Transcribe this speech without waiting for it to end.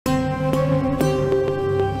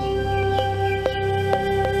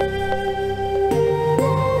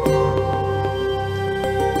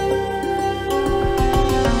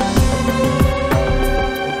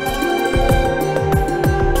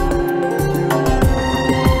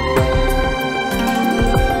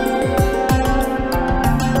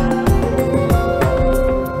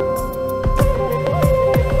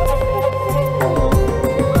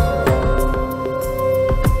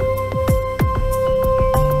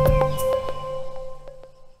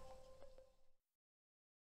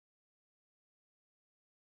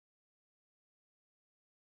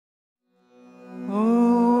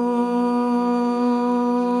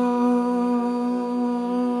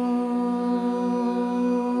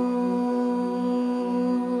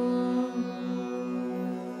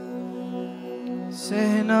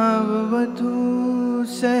सहनाववतु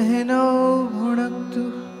सहनौ भुनक्तु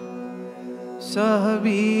सह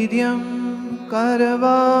वीर्यं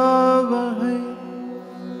करवावहै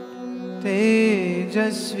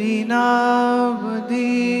तेजस्विनावधीतमस्तु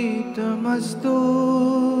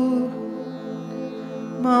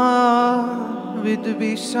मा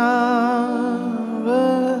विद्विषावहै।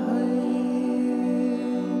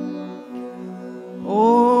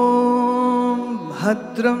 ॐ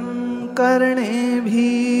भद्रं कर्णेभिः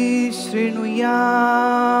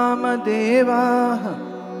शृणुयाम देवाः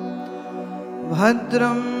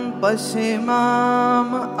भद्रं पश्येमाम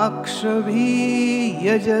अक्षभिर्यजत्राः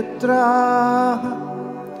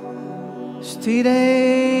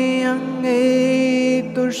स्थिरैरङ्गे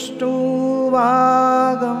तुष्टुवागंसः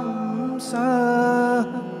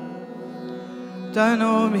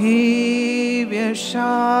तनोभिर्यशाम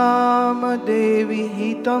देवी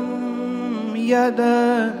हितं यद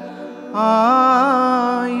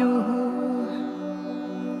आयुः।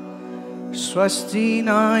 स्वस्ति न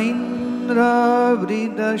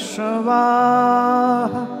वृद्धश्रवाः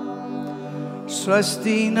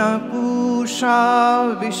स्वस्ति न पूषा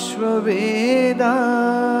विश्ववेदाः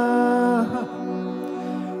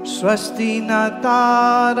स्वस्ति न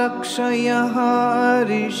तारक्षयः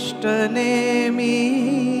अरिष्टनेमिः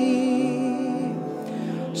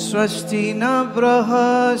स्वस्ति न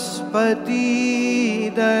बृहस्पति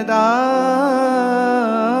ददातु।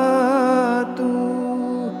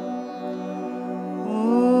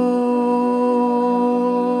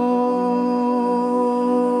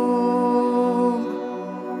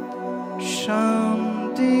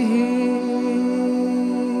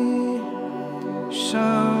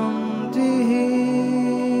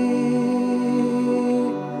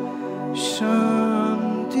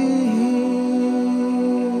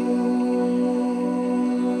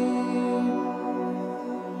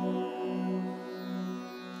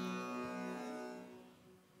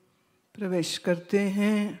 प्रवेश करते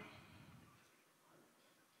हैं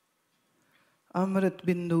अमृत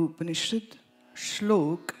बिंदु उपनिषद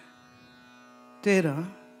श्लोक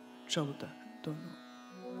 13-14 दोनों।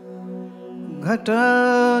 घट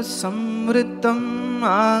समृद्धम्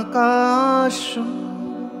आकाशं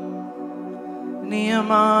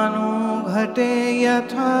नियमानो घटे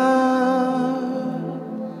यथा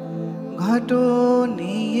घटो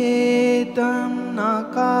नियेतं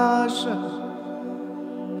आकाशः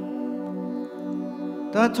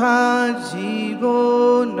तथा जीवो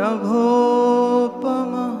नभोपमः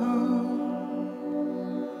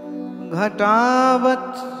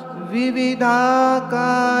घटावत्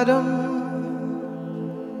विविधाकारं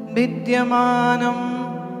विद्यमानं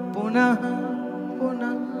पुनः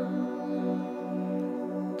पुनः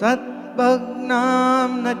तद्भग्नां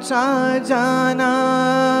न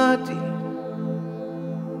जानाति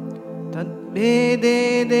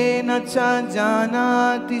भेदेन च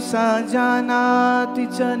जानाति सा जानाति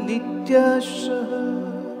च नित्यशः।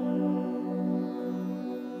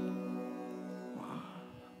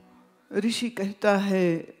 ऋषि कहता है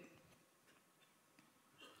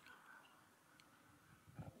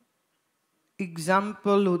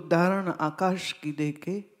एग्जाम्पल उदाहरण आकाश की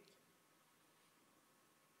देके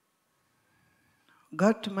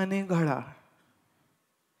घट मने घड़ा,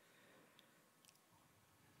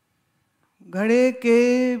 घड़े के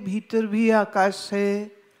भीतर भी आकाश है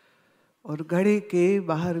और घड़े के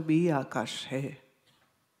बाहर भी आकाश है।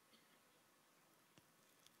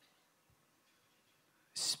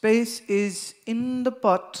 Space is in the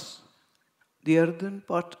pot, the earthen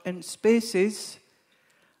pot, and space is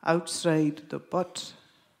outside the pot.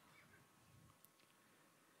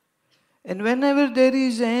 And whenever there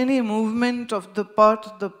is any movement of the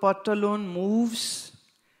pot alone moves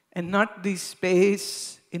and not the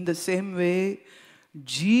space. In the same way,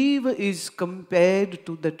 Jiva is compared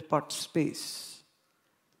to that pot space.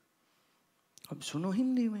 अब सुनो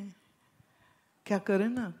हिंदी में, क्या करें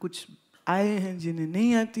ना, कुछ आए हैं जिन्हें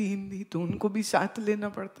नहीं आती हिंदी तो उनको भी साथ लेना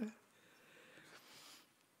पड़ता है।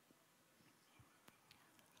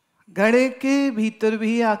 घड़े के भीतर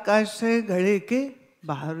भी आकाश है, घड़े के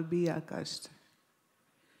बाहर भी आकाश है।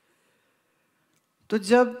 तो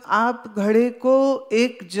जब आप घड़े को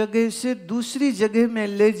एक जगह से दूसरी जगह में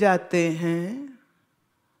ले जाते हैं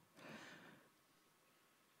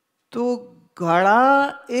तो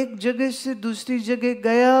घड़ा एक जगह से दूसरी जगह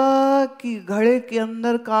गया कि घड़े के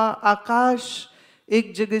अंदर का आकाश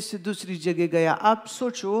एक जगह से दूसरी जगह गया? आप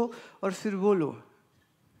सोचो और फिर बोलो।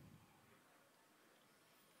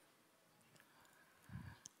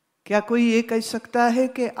 क्या कोई ये कह सकता है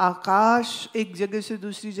कि आकाश एक जगह से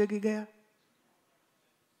दूसरी जगह गया?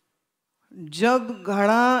 जब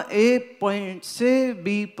घड़ा ए पॉइंट से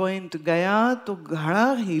बी पॉइंट गया तो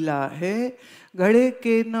घड़ा हिला है, घड़े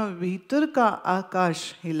के न भीतर का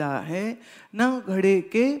आकाश हिला है न घड़े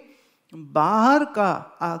के बाहर का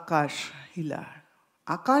आकाश हिला है।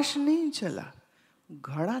 आकाश नहीं चला,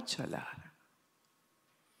 घड़ा चला है।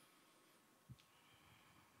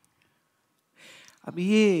 अब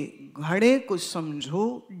ये घड़े को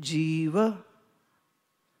समझो जीव,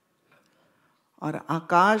 और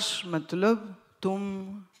आकाश मतलब तुम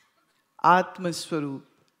आत्मस्वरूप,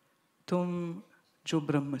 तुम जो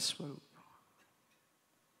ब्रह्म स्वरूप।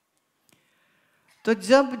 तो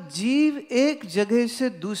जब जीव एक जगह से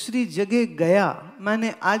दूसरी जगह गया,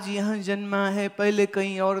 माने आज यहाँ जन्मा है, पहले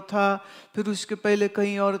कहीं और था, फिर उसके पहले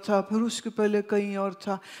कहीं और था, फिर उसके पहले कहीं और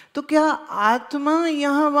था, तो क्या आत्मा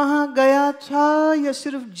यहाँ वहाँ गया था या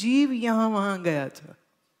सिर्फ जीव यहाँ वहाँ गया था?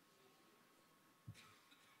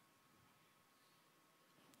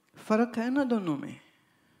 फर्क है ना दोनों में।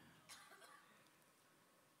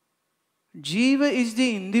 जीव is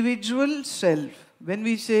the individual self. When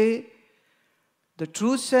we say the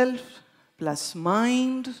true self plus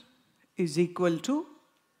mind is equal to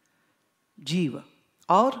jiva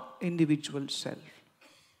or individual self.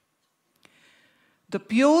 The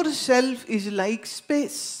pure self is like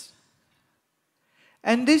space,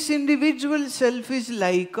 and this individual self is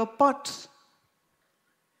like a pot,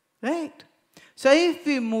 right? So if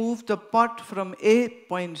we move the pot from A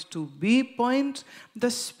point to B point, the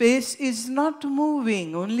space is not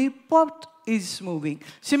moving, only pot is moving.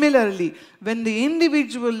 Similarly, when the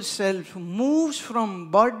individual self moves from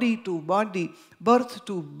body to body, birth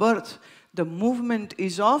to birth, the movement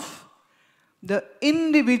is of the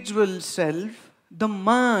individual self, the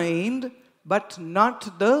mind, but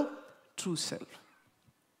not the true self.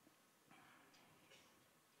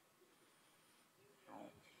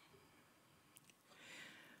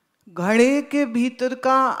 घड़े के भीतर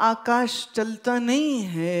का आकाश चलता नहीं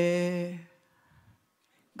है,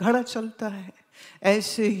 घड़ा चलता है।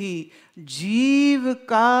 ऐसे ही जीव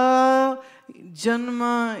का जन्म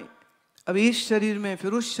अब इस शरीर में,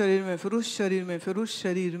 फिर उस शरीर में, फिर उस शरीर में, फिर उस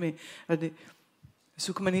शरीर में।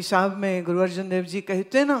 सुखमनी साहब में गुरु अर्जन देव जी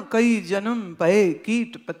कहते हैं ना, कई जन्म पए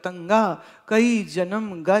कीट पतंगा, कई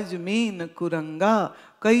जन्म गज मीन कुरंगा,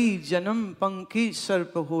 कई जन्म पंखी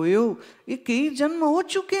सर्प होयो। ये कई जन्म हो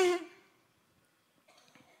चुके हैं।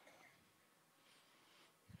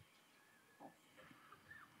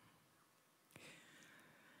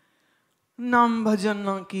 नाम भजन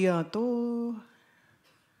न किया तो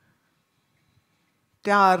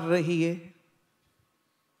त्यार रहिए,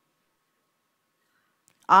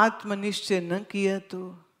 आत्मनिश्चय न किया तो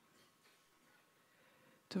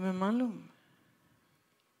तुम्हें मालूम,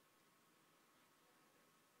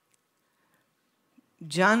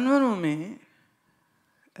 जानवरों में,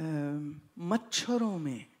 मच्छरों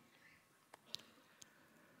में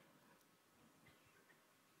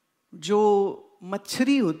जो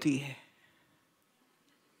मच्छरी होती है,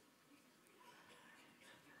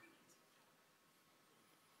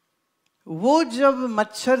 वो जब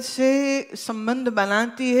मच्छर से संबंध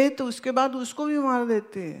बनाती है तो उसके बाद उसको भी मार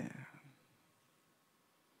देते हैं।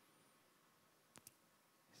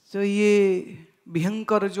 तो ये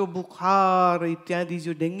भयंकर जो बुखार इत्यादि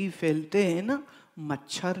जो डेंगू फैलते हैं ना,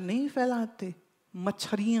 मच्छर नहीं फैलाते,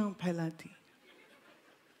 मच्छरियां फैलाती।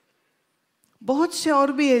 बहुत से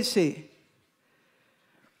और भी ऐसे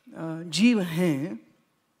जीव हैं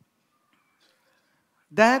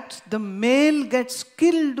that the male gets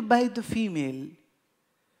killed by the female.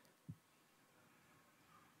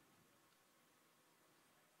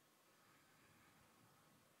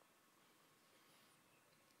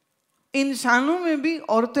 इंसानों में भी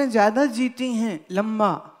औरतें ज्यादा जीती हैं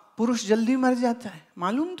लंबा, पुरुष जल्दी मर जाता है।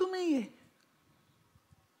 मालूम तुम्हें ये?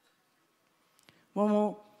 वो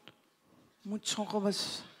मुझको को बस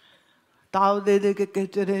ताव दे दे के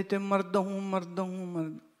कहते रहते मर्द हूं मर्द हूं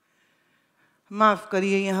मर्द। माफ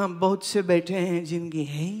करिए, यहां बहुत से बैठे हैं जिनकी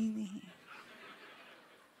है ही नहीं।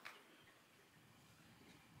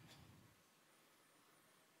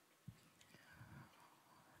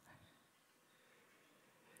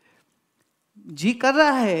 जी कर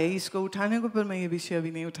रहा है इसको उठाने को, पर मैं ये विषय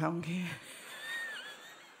अभी नहीं उठाऊंगी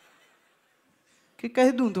कि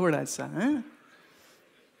कह दूं थोड़ा सा। है?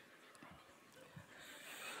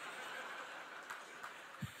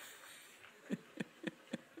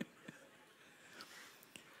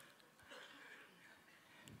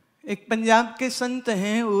 एक पंजाब के संत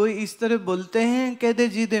हैं, वो इस तरह बोलते हैं, कहते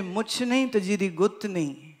जिदे मुछ नहीं तो जिदी गुत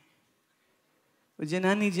नहीं, वो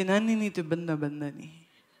जनानी जनानी नहीं तो बंदा बंदा नहीं।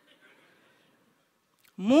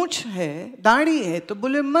 मूछ है, दाढ़ी है तो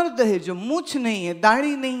बोले मर्द है, जो मूछ नहीं है,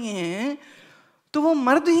 दाढ़ी नहीं है तो वो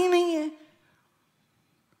मर्द ही नहीं है।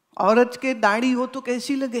 औरत के दाढ़ी हो तो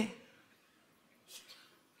कैसी लगे?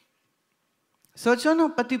 सोचो ना,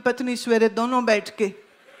 पति पत्नी सवेरे दोनों बैठ के,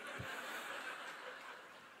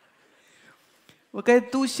 वो कहे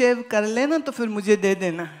तू शेव कर लेना तो फिर मुझे दे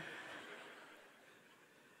देना,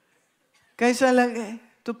 कैसा लगे?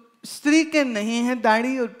 तो स्त्री के नहीं है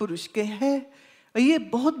दाढ़ी और पुरुष के है। और ये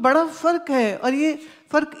बहुत बड़ा फर्क है, और ये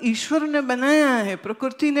फर्क ईश्वर ने बनाया है,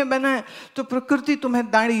 प्रकृति ने बनाया। तो प्रकृति तुम्हें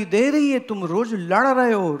दाढ़ी दे रही है, तुम रोज लड़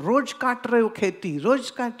रहे हो, रोज काट रहे हो खेती, रोज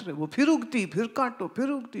काट रहे हो, फिर उगती, फिर काटो, फिर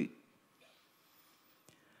उगती।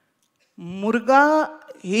 मुर्गा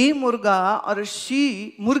ही मुर्गा और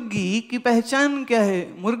मुर्गी की पहचान क्या है?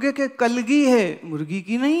 मुर्गे के कलगी है, मुर्गी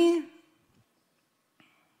की नहीं है।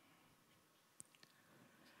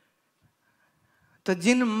 तो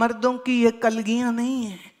जिन मर्दों की ये कलगियां नहीं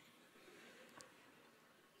है,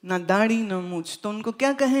 ना दाढ़ी ना मूछ, तो उनको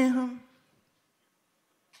क्या कहें हम?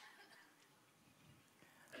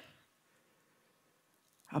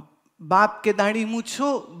 अब बाप के दाढ़ी मूछ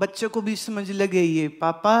हो, बच्चे को भी समझ लगे ये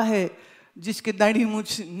पापा है, जिसके दाढ़ी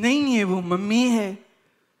मूछ नहीं है वो मम्मी है।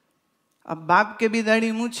 अब बाप के भी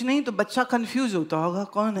दाढ़ी मूछ नहीं तो बच्चा कंफ्यूज होता होगा,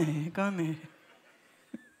 कौन है कौन है?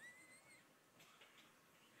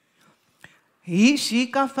 ही शी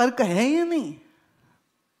का फर्क है या नहीं?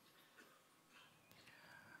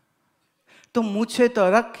 तो मूछे तो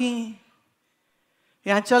रखी,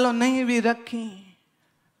 या चलो नहीं भी रखी,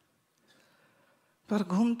 पर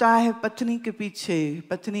घूमता है पत्नी के पीछे,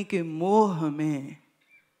 पत्नी के मोह में।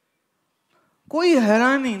 कोई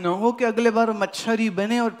हैरानी ना हो कि अगले बार मच्छरी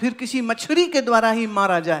बने और फिर किसी मच्छरी के द्वारा ही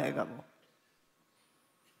मारा जाएगा वो।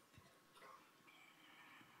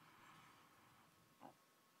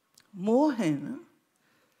 मोह है ना।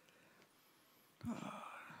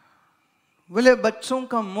 बोले बच्चों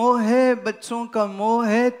का मोह है, बच्चों का मोह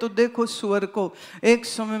है। तो देखो सुअर को एक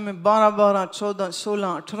समय में 12, 14,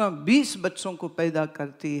 16, 18, 20 बच्चों को पैदा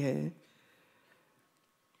करती है।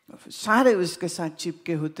 सारे उसके साथ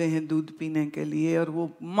चिपके होते हैं दूध पीने के लिए, और वो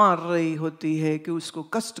मार रही होती है कि उसको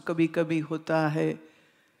कष्ट कभी कभी होता है।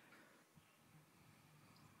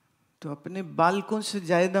 तो अपने बालकों से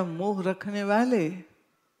ज्यादा मोह रखने वाले,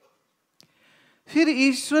 फिर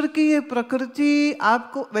ईश्वर की ये प्रकृति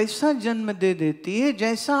आपको वैसा जन्म दे देती है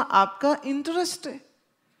जैसा आपका इंटरेस्ट है।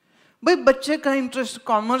 भाई बच्चे का इंटरेस्ट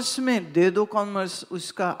कॉमर्स में, दे दो कॉमर्स,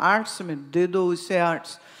 उसका आर्ट्स में दे दो उसे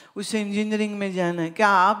आर्ट्स, उसे इंजीनियरिंग में जाना है। क्या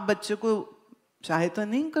आप बच्चे को सहायता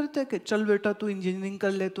नहीं करते कि चल बेटा तू इंजीनियरिंग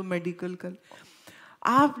कर ले, तू मेडिकल कर?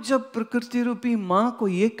 आप जब प्रकृति रूपी माँ को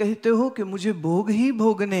ये कहते हो कि मुझे भोग ही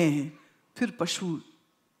भोगने हैं, फिर पशु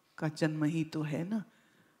का जन्म ही तो है ना।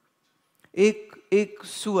 एक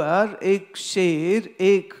सुअर, एक शेर,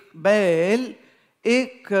 एक बैल,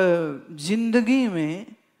 एक जिंदगी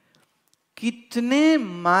में कितने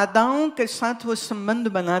मादाओं के साथ वो संबंध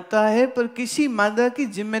बनाता है, पर किसी मादा की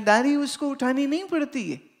जिम्मेदारी उसको उठानी नहीं पड़ती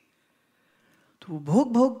है। तो वो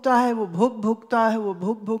भोग भोगता है, वो भोग भोगता है, वो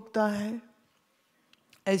भोग भोगता है।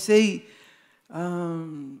 ऐसे ही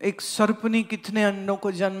एक सर्पनी कितने अंडों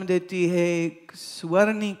को जन्म देती है, एक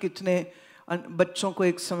सुवर्णी कितने बच्चों को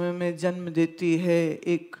एक समय में जन्म देती है।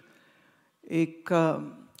 एक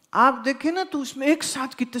आप देखें ना तो उसमें एक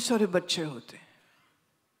साथ कितने सारे बच्चे होते हैं।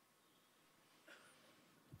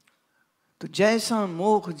 तो जैसा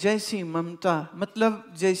मोह, जैसी ममता,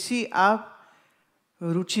 मतलब जैसी आप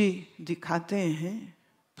रुचि दिखाते हैं,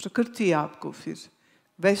 प्रकृति आपको फिर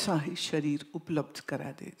वैसा ही शरीर उपलब्ध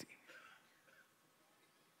करा देती।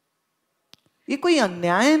 ये कोई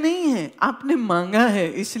अन्याय नहीं है, आपने मांगा है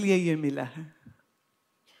इसलिए ये मिला है।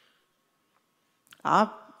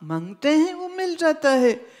 आप मांगते हैं वो मिल जाता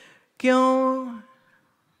है। क्यों?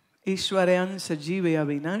 ईश्वरयांश जीव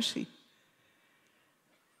अविनाशी।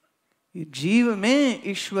 ये जीव में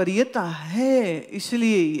ईश्वरीयता है,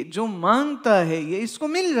 इसलिए जो मांगता है ये इसको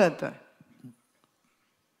मिल जाता है।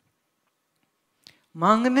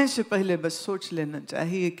 मांगने से पहले बस सोच लेना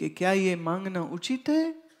चाहिए कि क्या ये मांगना उचित है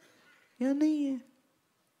या नहीं है।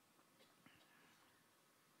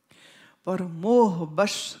 पर मोह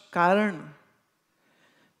बस कारण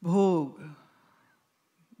भोग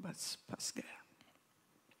बस फंस गया।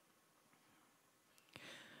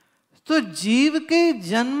 तो जीव के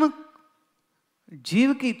जन्म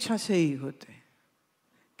जीव की इच्छा से ही होते हैं।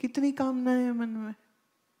 कितनी कामनाएं हैं मन में,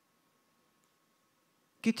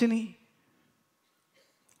 कितनी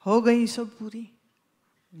हो गई सब पूरी?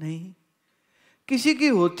 नहीं। किसी की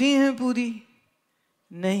होती हैं पूरी?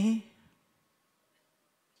 नहीं,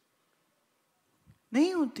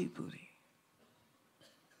 नहीं होती पूरी।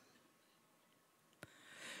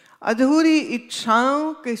 अधूरी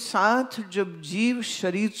इच्छाओं के साथ जब जीव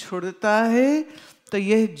शरीर छोड़ता है तो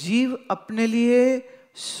यह जीव अपने लिए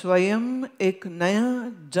स्वयं एक नया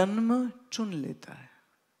जन्म चुन लेता है।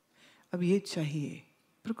 अब ये चाहिए,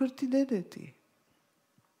 प्रकृति दे देती है।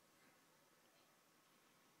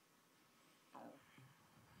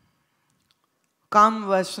 काम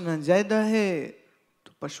वासना ज्यादा है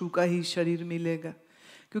तो पशु का ही शरीर मिलेगा,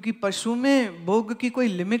 क्योंकि पशु में भोग की कोई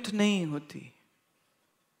लिमिट नहीं होती।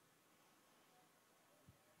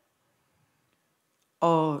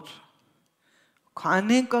 और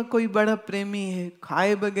खाने का कोई बड़ा प्रेमी है,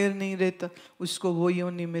 खाए बगैर नहीं रहता, उसको वो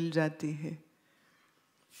योनि मिल जाती है,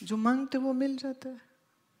 जो मांगते वो मिल जाता है।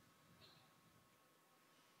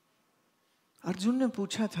 अर्जुन ने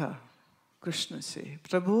पूछा था कृष्ण से,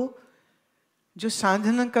 प्रभु जो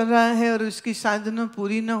साधना कर रहा है और उसकी साधना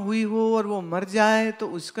पूरी ना हुई हो और वो मर जाए तो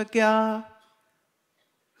उसका क्या?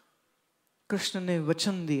 कृष्ण ने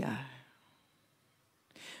वचन दिया है,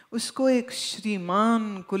 उसको एक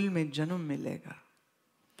श्रीमान कुल में जन्म मिलेगा,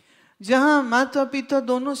 जहां माता पिता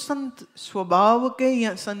दोनों संत स्वभाव के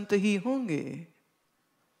या संत ही होंगे,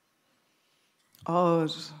 और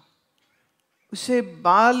उसे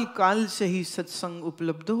बाल काल से ही सत्संग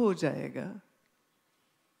उपलब्ध हो जाएगा,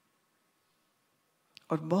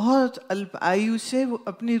 और बहुत अल्प आयु से वो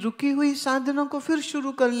अपनी रुकी हुई साधना को फिर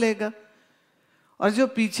शुरू कर लेगा। और जो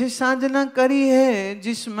पीछे साधना करी है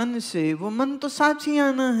जिस मन से, वो मन तो साथ ही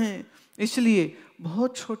आना है, इसलिए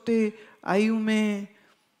बहुत छोटे आयु में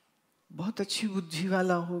बहुत अच्छी बुद्धि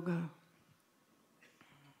वाला होगा।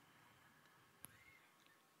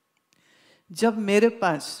 जब मेरे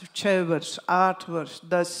पास 6 वर्ष, 8 वर्ष,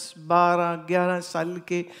 10, 12, 11 साल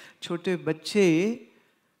के छोटे बच्चे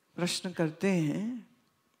प्रश्न करते हैं,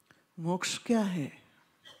 मोक्ष क्या है,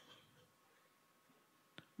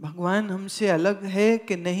 भगवान हमसे अलग है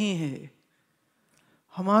कि नहीं है,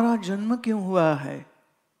 हमारा जन्म क्यों हुआ है,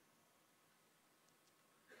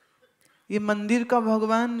 ये मंदिर का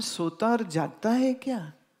भगवान सोता और जागता है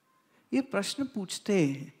क्या, ये प्रश्न पूछते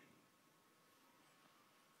हैं।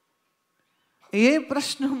 ये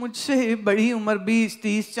प्रश्न मुझसे बड़ी उम्र 20,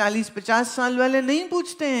 30, 40, 50 साल वाले नहीं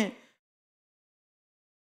पूछते हैं।